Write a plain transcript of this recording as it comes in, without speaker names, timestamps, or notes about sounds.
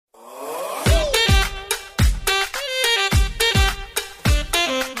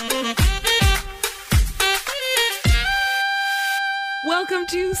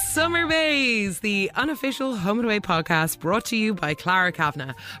to Summer Bays, the unofficial home and away podcast brought to you by Clara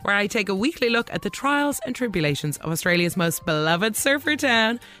Kavanagh, where I take a weekly look at the trials and tribulations of Australia's most beloved surfer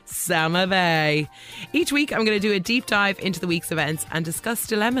town, Summer Bay. Each week I'm going to do a deep dive into the week's events and discuss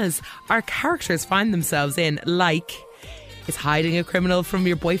dilemmas our characters find themselves in, like, is hiding a criminal from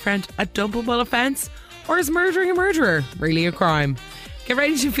your boyfriend a dumpable offence? Or is murdering a murderer really a crime? Get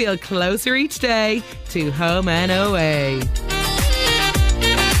ready to feel closer each day to home and away.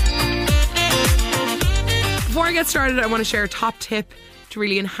 Before I get started, I want to share a top tip to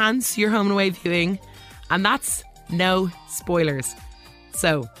really enhance your home and away viewing, and that's no spoilers.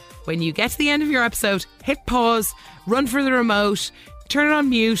 So, when you get to the end of your episode, hit pause, run for the remote, turn it on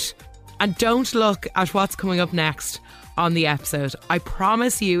mute, and don't look at what's coming up next on the episode. I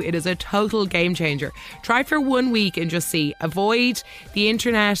promise you it is a total game changer. Try for 1 week and just see. Avoid the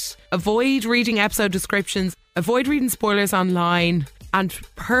internet, avoid reading episode descriptions, avoid reading spoilers online, and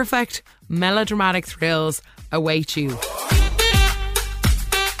perfect melodramatic thrills await you.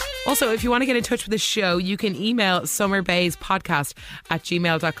 Also, if you want to get in touch with the show, you can email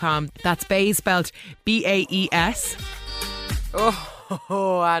summerbayspodcast@gmail.com. That's Bays spelled B-A-E-S.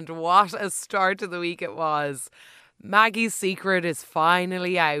 Oh, and what a start to the week it was. Maggie's secret is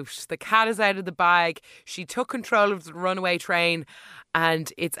finally out. The cat is out of the bag. She took control of the runaway train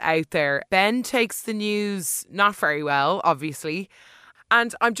and it's out there. Ben takes the news not very well, obviously.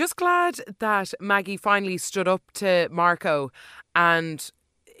 And I'm just glad that Maggie finally stood up to Marco and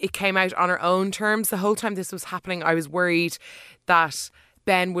it came out on her own terms. The whole time this was happening, I was worried that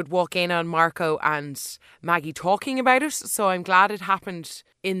Ben would walk in on Marco and Maggie talking about it. So I'm glad it happened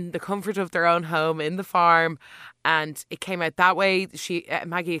in the comfort of their own home, in the farm. And it came out that way.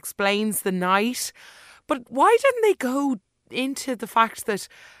 Maggie explains the night. But why didn't they go into the fact that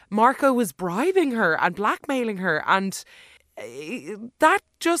Marco was bribing her and blackmailing her? And that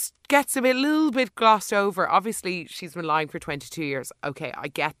just gets a little bit glossed over. Obviously, she's been lying for 22 years. Okay, I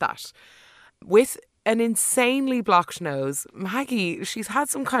get that. With an insanely blocked nose, Maggie, she's had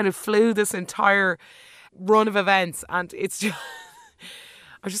some kind of flu this entire run of events. And it's just...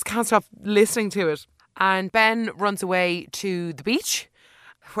 I just can't stop listening to it. And Ben runs away to the beach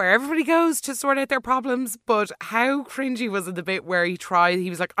where everybody goes to sort out their problems. But how cringy was it the bit where he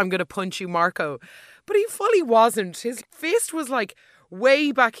was like, I'm going to punch you, Marco. But he fully wasn't. His fist was like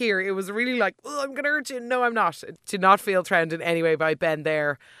way back here. It was really like, oh, I'm going to hurt you. No, I'm not. It did not feel threatened in any way by Ben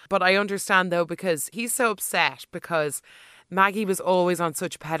there. But I understand though, because he's so upset because Maggie was always on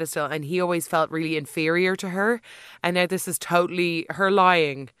such a pedestal and he always felt really inferior to her. And now this is totally her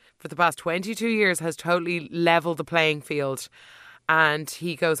lying for the past 22 years has totally leveled the playing field. And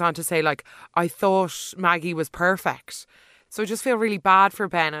he goes on to say, like, I thought Maggie was perfect. So I just feel really bad for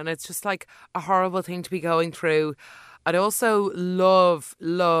Ben. And it's just like a horrible thing to be going through. I'd also love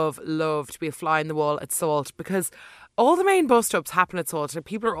to be a fly in the wall at Salt, because all the main bus stops happen at Salt and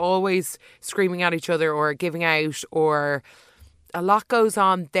people are always screaming at each other or giving out, or a lot goes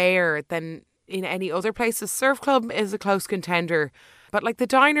on there than in any other places. Surf Club is a close contender, but like the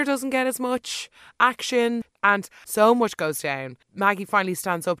diner doesn't get as much action and so much goes down. Maggie finally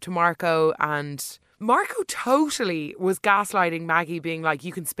stands up to Marco, and Marco totally was gaslighting Maggie, being like,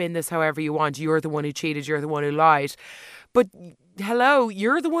 you can spin this however you want. You're the one who cheated. You're the one who lied. But hello,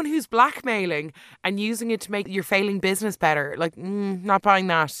 you're the one who's blackmailing and using it to make your failing business better. Like, not buying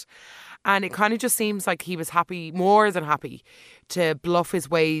that. And it kind of just seems like he was happy, more than happy, to bluff his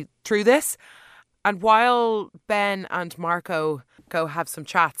way through this. And while Ben and Marco go have some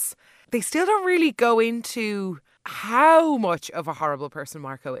chats, they still don't really go into how much of a horrible person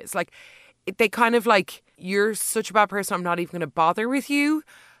Marco is. Like, they kind of like, you're such a bad person, I'm not even going to bother with you.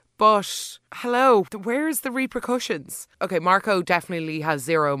 But hello, where's the repercussions? Okay, Marco definitely has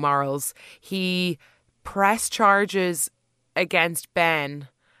zero morals. He pressed charges against Ben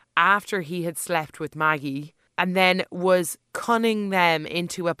after he had slept with Maggie and then was cunning them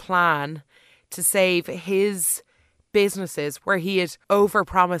into a plan to save his businesses where he had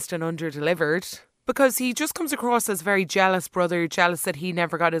overpromised and underdelivered, because he just comes across as a very jealous brother, jealous that he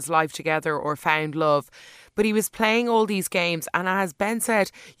never got his life together or found love. But he was playing all these games, and as Ben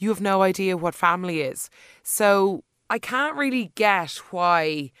said, you have no idea what family is. So I can't really get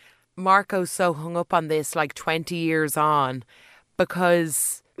why Marco's so hung up on this like 20 years on,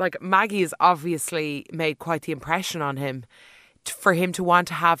 because like Maggie has obviously made quite the impression on him for him to want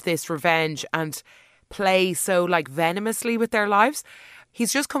to have this revenge and play so like venomously with their lives.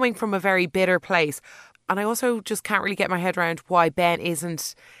 He's just coming from a very bitter place. And I also just can't really get my head around why Ben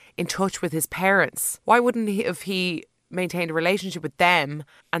isn't in touch with his parents. Why wouldn't he have maintained a relationship with them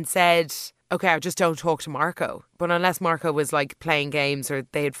and said, okay, I just don't talk to Marco. But unless Marco was like playing games or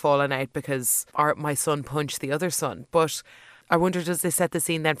they had fallen out because my son punched the other son. But I wonder, does this set the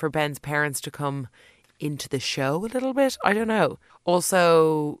scene then for Ben's parents to come into the show a little bit? I don't know.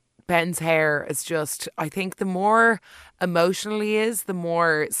 Also, Ben's hair is just, I think the more emotional he is, the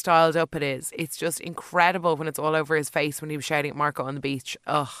more styled up it is. It's just incredible when it's all over his face when he was shouting at Marco on the beach.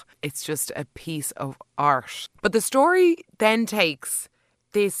 Ugh, it's just a piece of art. But the story then takes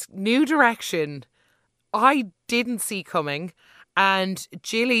this new direction I didn't see coming. And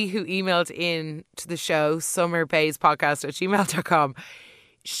Jilly, who emailed in to the show, summerbayspodcast@gmail.com,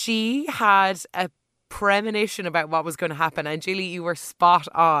 she had a premonition about what was going to happen. And Jilly, you were spot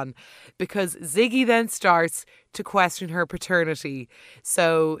on, because Ziggy then starts to question her paternity.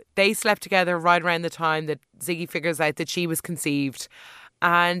 So they slept together right around the time that Ziggy figures out that she was conceived.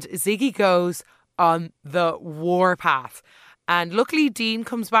 And Ziggy goes on the warpath. And luckily Dean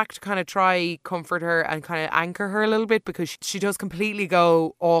comes back to kind of try comfort her and kind of anchor her a little bit, because she does completely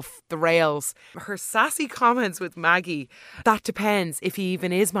go off the rails. Her sassy comments with Maggie, that depends if he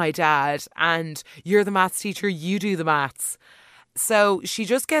even is my dad, and you're the maths teacher, you do the maths. So she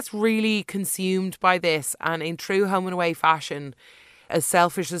just gets really consumed by this, and in true Home and Away fashion, as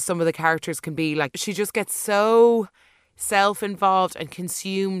selfish as some of the characters can be, like she just gets so self-involved and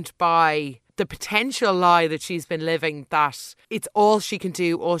consumed by the potential lie that she's been living, that it's all she can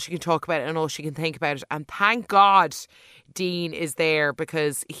do, all she can talk about, and all she can think about it. And thank God Dean is there,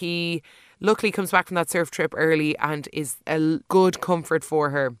 because he luckily comes back from that surf trip early and is a good comfort for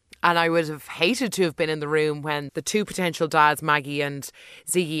her. And I would have hated to have been in the room when the two potential dads, Maggie and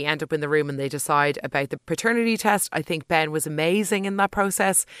Ziggy, end up in the room and they decide about the paternity test. I think Ben was amazing in that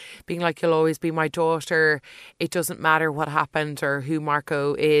process, being like, you'll always be my daughter. It doesn't matter what happened or who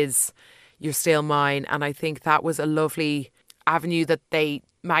Marco is, you're still mine. And I think that was a lovely avenue that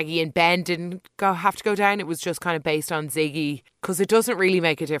Maggie and Ben didn't have to go down. It was just kind of based on Ziggy, because it doesn't really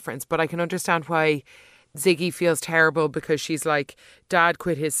make a difference. But I can understand why Ziggy feels terrible, because she's like, Dad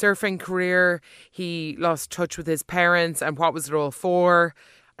quit his surfing career, he lost touch with his parents, and what was it all for?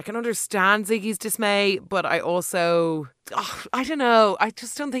 I can understand Ziggy's dismay, but I also, I don't know, I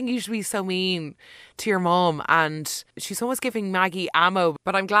just don't think you should be so mean to your mom. And she's almost giving Maggie ammo,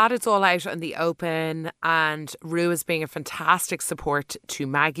 but I'm glad it's all out in the open, and Rue is being a fantastic support to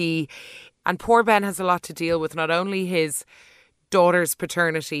Maggie. And poor Ben has a lot to deal with, not only his daughter's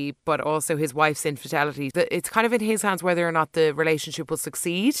paternity, but also his wife's infidelity. It's kind of in his hands whether or not the relationship will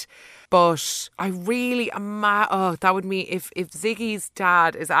succeed. But I really, that would mean if Ziggy's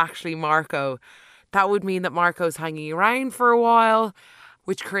dad is actually Marco, that would mean that Marco's hanging around for a while,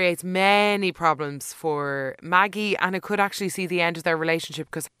 which creates many problems for Maggie, and it could actually see the end of their relationship,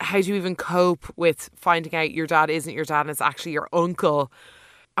 because how do you even cope with finding out your dad isn't your dad and it's actually your uncle?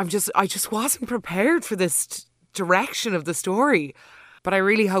 I just wasn't prepared for this direction of the story. But I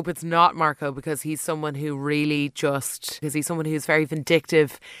really hope it's not Marco, because he's someone who he's someone who's very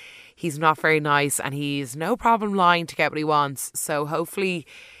vindictive. He's not very nice, and he's no problem lying to get what he wants. So hopefully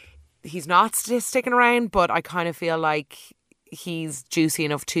he's not sticking around, but I kind of feel like he's juicy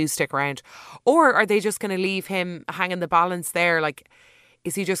enough to stick around. Or are they just going to leave him hanging the balance there? Like,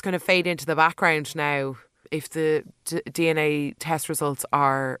 is he just going to fade into the background now if the DNA test results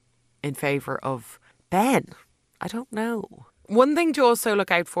are in favour of Ben? I don't know. One thing to also look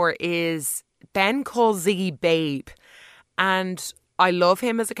out for is Ben calls Ziggy babe. And I love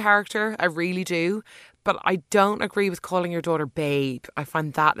him as a character. I really do. But I don't agree with calling your daughter babe. I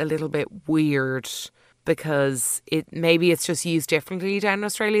find that a little bit weird, because maybe it's just used differently down in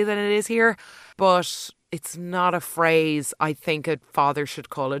Australia than it is here. But it's not a phrase I think a father should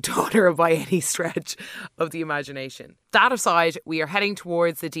call a daughter by any stretch of the imagination. That aside, we are heading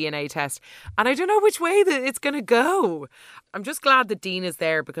towards the DNA test, and I don't know which way that it's going to go. I'm just glad that Dean is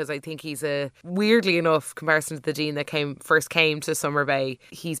there, because I think he's weirdly enough, comparison to the Dean that first came to Summer Bay,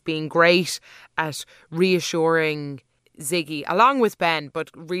 he's been great at reassuring Ziggy along with Ben,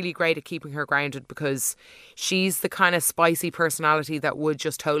 but really great at keeping her grounded, because she's the kind of spicy personality that would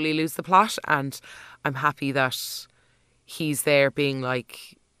just totally lose the plot. And I'm happy that he's there being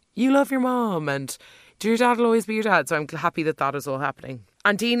like, you love your mom and your dad will always be your dad. So I'm happy that is all happening.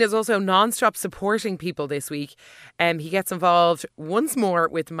 And Dean is also non-stop supporting people this week. He gets involved once more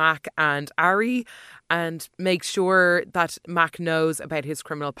with Mac and Ari and makes sure that Mac knows about his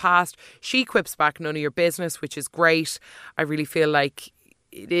criminal past. She quips back, none of your business, which is great. I really feel like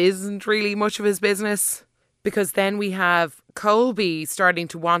it isn't really much of his business, because then we have Colby starting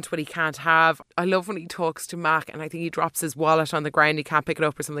to want what he can't have. I love when he talks to Mac and I think he drops his wallet on the ground. He can't pick it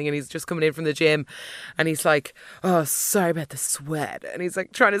up or something and he's just coming in from the gym and he's like, oh, sorry about the sweat. And he's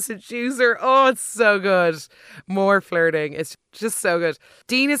like trying to seduce her. Oh, it's so good. More flirting. It's just so good.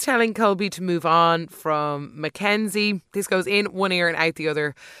 Dean is telling Colby to move on from Mackenzie. This goes in one ear and out the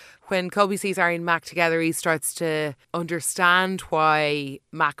other. When Colby sees Ari and Mac together, he starts to understand why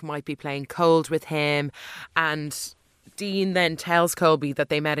Mac might be playing cold with him, and Dean then tells Colby that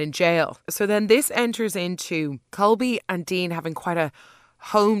they met in jail. So then this enters into Colby and Dean having quite a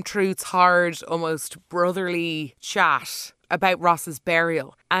home truths, hard, almost brotherly chat about Ross's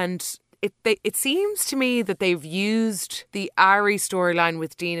burial. And it seems to me that they've used the Ari storyline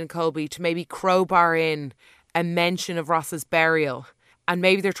with Dean and Colby to maybe crowbar in a mention of Ross's burial. And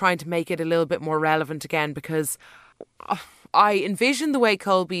maybe they're trying to make it a little bit more relevant again, because I envision the way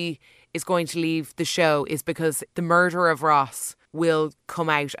Colby is going to leave the show is because the murder of Ross will come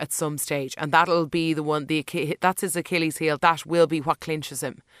out at some stage, and that'll be the one, that's his Achilles heel. That will be what clinches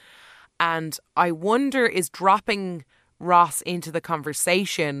him. And I wonder, is dropping Ross into the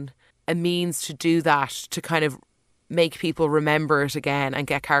conversation a means to do that, to kind of make people remember it again and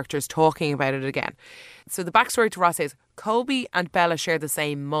get characters talking about it again? So the backstory to Ross is Colby and Bella share the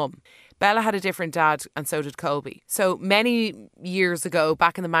same mum. Bella had a different dad and so did Colby. So many years ago,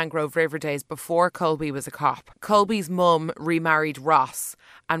 back in the Mangrove River days, before Colby was a cop, Colby's mum remarried Ross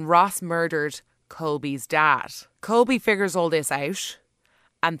and Ross murdered Colby's dad. Colby figures all this out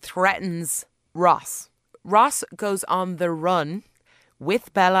and threatens Ross. Ross goes on the run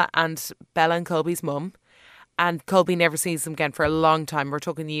with Bella and Colby's mum, and Colby never sees them again for a long time. We're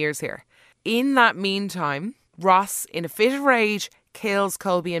talking years here. In that meantime, Ross, in a fit of rage, kills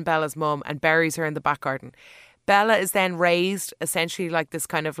Colby and Bella's mum and buries her in the back garden. Bella is then raised essentially like this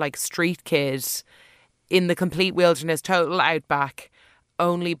kind of like street kid in the complete wilderness, total outback,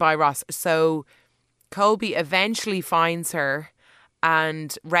 only by Ross. So Colby eventually finds her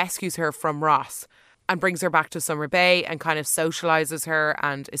and rescues her from Ross and brings her back to Summer Bay and kind of socialises her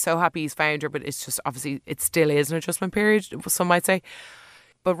and is so happy he's found her, but it's just obviously it still is an adjustment period, some might say.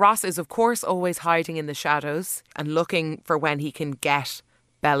 But Ross is, of course, always hiding in the shadows and looking for when he can get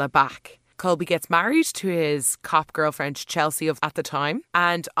Bella back. Colby gets married to his cop girlfriend, Chelsea, at the time.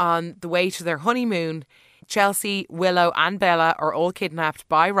 And on the way to their honeymoon, Chelsea, Willow and Bella are all kidnapped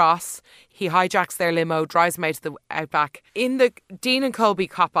by Ross. He hijacks their limo, drives them out to the outback. Dean and Colby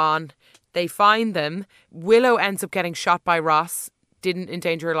cop on. They find them. Willow ends up getting shot by Ross. Didn't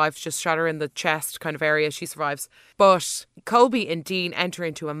endanger her life, just shot her in the chest kind of area. She survives. But Colby and Dean enter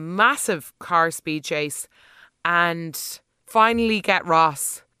into a massive car speed chase and finally get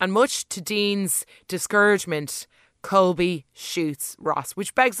Ross. And much to Dean's discouragement, Colby shoots Ross,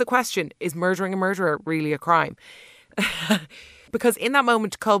 which begs the question, is murdering a murderer really a crime? Because in that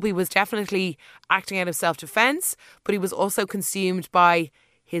moment, Colby was definitely acting out of self-defense, but he was also consumed by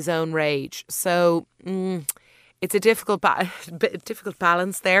his own rage. So, it's a difficult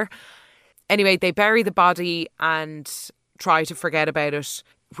balance there. Anyway, they bury the body and try to forget about it,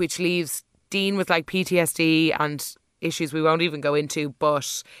 which leaves Dean with like PTSD and issues we won't even go into,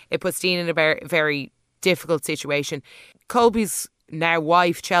 but it puts Dean in a very, very difficult situation. Colby's now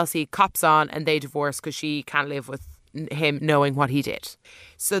wife, Chelsea, cops on and they divorce because she can't live with him knowing what he did.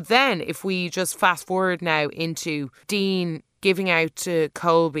 So then if we just fast forward now into Dean giving out to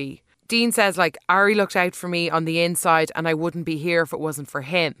Colby, Dean says, like, Ari looked out for me on the inside and I wouldn't be here if it wasn't for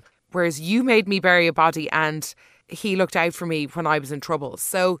him. Whereas you made me bury a body and he looked out for me when I was in trouble.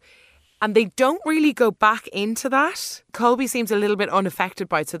 So, and they don't really go back into that. Colby seems a little bit unaffected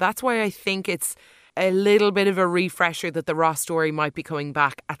by it. So that's why I think it's a little bit of a refresher that the Ross story might be coming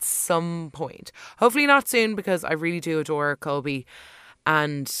back at some point. Hopefully not soon, because I really do adore Colby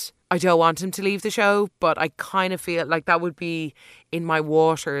and I don't want him to leave the show, but I kind of feel like that would be in my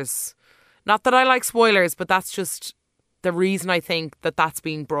waters. Not that I like spoilers, but that's just the reason I think that that's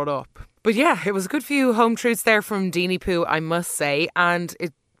being brought up. But yeah, it was a good few home truths there from Deanie Poo, I must say. And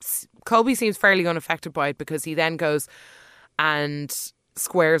Colby seems fairly unaffected by it because he then goes and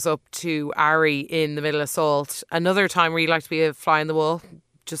squares up to Ari in the middle of Salt. Another time where you like to be a fly on the wall.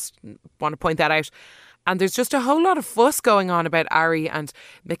 Just want to point that out. And there's just a whole lot of fuss going on about Ari and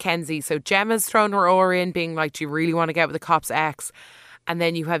Mackenzie. So Gemma's thrown her oar in, being like, do you really want to get with the cop's ex? And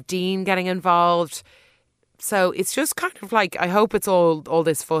then you have Dean getting involved. So it's just kind of like, I hope it's all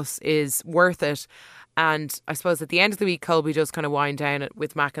this fuss is worth it. And I suppose at the end of the week, Colby does kind of wind down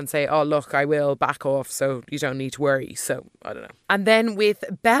with Mac and say, oh, look, I will back off, so you don't need to worry. So, I don't know. And then with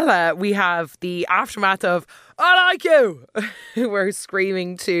Bella, we have the aftermath of, I like you! We're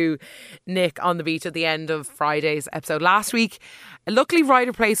screaming to Nick on the beach at the end of Friday's episode last week. Luckily,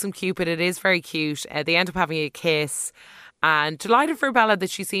 Ryder plays some Cupid. It is very cute. They end up having a kiss. And delighted for Bella that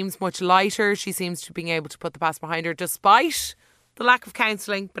she seems much lighter. She seems to being able to put the past behind her despite the lack of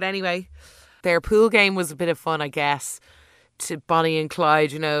counselling. But anyway, their pool game was a bit of fun, I guess, to Bonnie and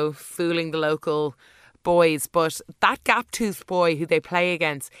Clyde, you know, fooling the local boys. But that gap-toothed boy who they play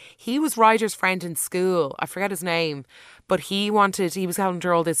against, he was Ryder's friend in school. I forget his name. But he was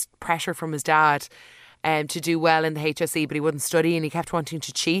under all this pressure from his dad to do well in the HSE, but he wouldn't study and he kept wanting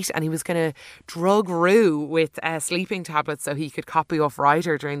to cheat, and he was going to drug Rue with sleeping tablets so he could copy off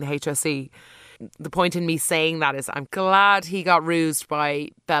Ryder during the HSE. The point in me saying that is I'm glad he got rused by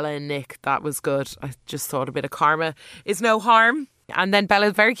Bella and Nick. That was good. I just thought a bit of karma is no harm. And then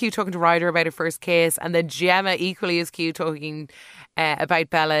Bella's very cute talking to Ryder about her first kiss, and then Gemma equally is cute talking about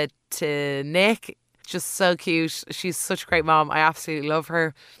Bella to Nick. Just so cute. She's such a great mom. I absolutely love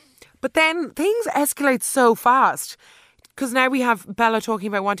her. But then things escalate so fast because now we have Bella talking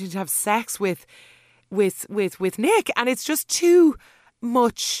about wanting to have sex with Nick, and it's just too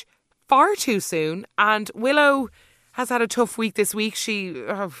much, far too soon. And Willow has had a tough week this week. She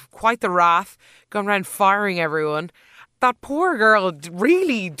quite the wrath, gone around firing everyone. That poor girl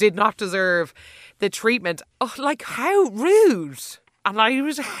really did not deserve the treatment. Oh, like, how rude. And I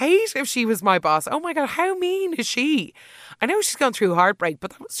would hate if she was my boss. Oh my God, how mean is she? I know she's gone through heartbreak,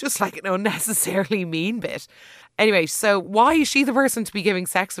 but that was just like an unnecessarily mean bit. Anyway, so why is she the person to be giving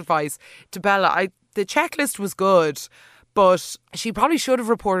sex advice to Bella? The checklist was good, but she probably should have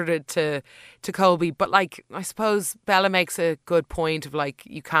reported it to Colby. But like, I suppose Bella makes a good point of like,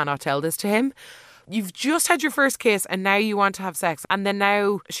 you cannot tell this to him. You've just had your first kiss and now you want to have sex. And then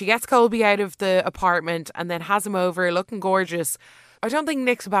now she gets Colby out of the apartment and then has him over looking gorgeous. I don't think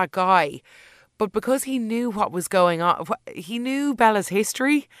Nick's a bad guy, but because he knew what was going on, he knew Bella's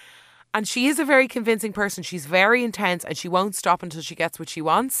history, and she is a very convincing person. She's very intense and she won't stop until she gets what she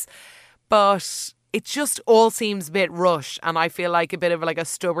wants. But it just all seems a bit rushed, and I feel like a bit of like a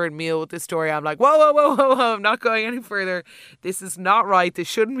stubborn mule with this story. I'm like, whoa, I'm not going any further. This is not right. This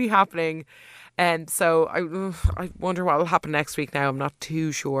shouldn't be happening. And so I wonder what will happen next week now. I'm not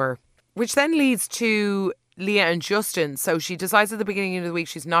too sure. Which then leads to Leah and Justin. So she decides at the beginning of the week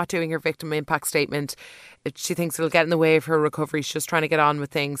she's not doing her victim impact statement. She thinks it'll get in the way of her recovery. She's just trying to get on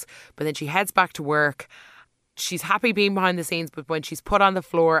with things. But then she heads back to work. She's happy being behind the scenes, but when she's put on the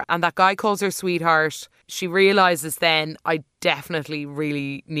floor and that guy calls her sweetheart, she realises then, I definitely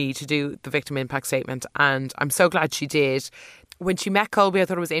really need to do the victim impact statement. And I'm so glad she did. When she met Colby, I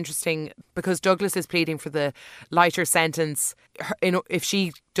thought it was interesting because Douglas is pleading for the lighter sentence. If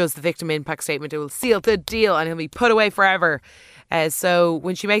she does the victim impact statement, it will seal the deal and he'll be put away forever. So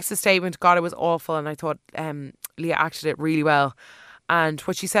when she makes the statement, God, it was awful. And I thought Leah acted it really well. And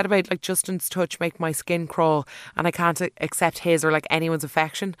what she said about like Justin's touch make my skin crawl and I can't accept his or like anyone's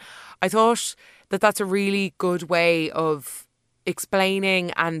affection. I thought that that's a really good way of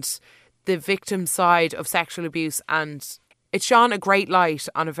explaining and the victim side of sexual abuse, and it shone a great light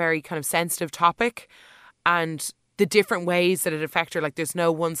on a very kind of sensitive topic and the different ways that it affects her. Like there's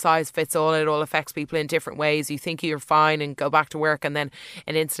no one size fits all. It all affects people in different ways. You think you're fine and go back to work and then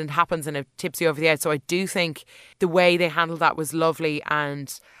an incident happens and it tips you over the edge. So I do think the way they handled that was lovely,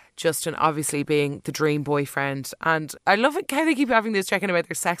 and Justin obviously being the dream boyfriend. And I love it how they keep having this checking about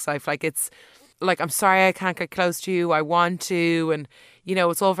their sex life. Like it's like, I'm sorry I can't get close to you. I want to. And you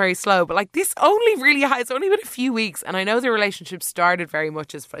know, it's all very slow. But like this only really it's only been a few weeks. And I know the relationship started very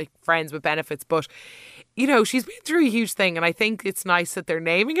much as like friends with benefits. But, you know, she's been through a huge thing. And I think it's nice that they're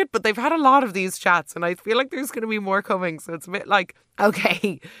naming it. But they've had a lot of these chats. And I feel like there's going to be more coming. So it's a bit like,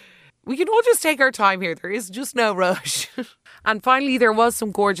 okay, we can all just take our time here. There is just no rush. And finally, there was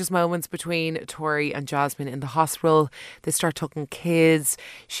some gorgeous moments between Tori and Jasmine in the hospital. They start talking kids.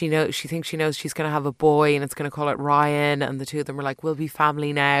 She thinks she knows she's going to have a boy and it's going to call it Ryan. And the two of them are like, we'll be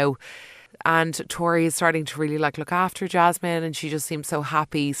family now. And Tori is starting to really like look after Jasmine, and she just seems so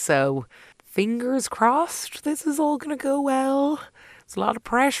happy. So fingers crossed this is all going to go well. There's a lot of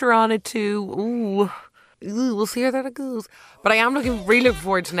pressure on it too. Ooh, we'll see how that goes. But I am really looking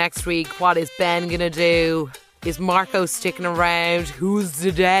forward to next week. What is Ben going to do? Is Marco sticking around? Who's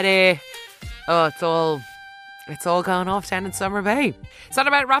the daddy? Oh, It's all going off down in Summer Bay. So that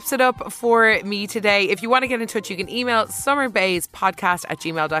about wraps it up for me today. If you want to get in touch, you can email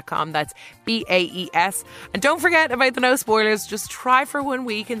summerbayspodcast@gmail.com. That's BAES. And don't forget about the no spoilers. Just try for 1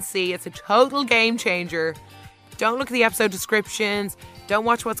 week and see. It's a total game changer. Don't look at the episode descriptions. Don't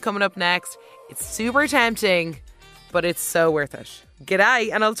watch what's coming up next. It's super tempting, but it's so worth it.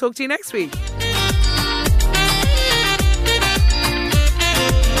 G'day, and I'll talk to you next week.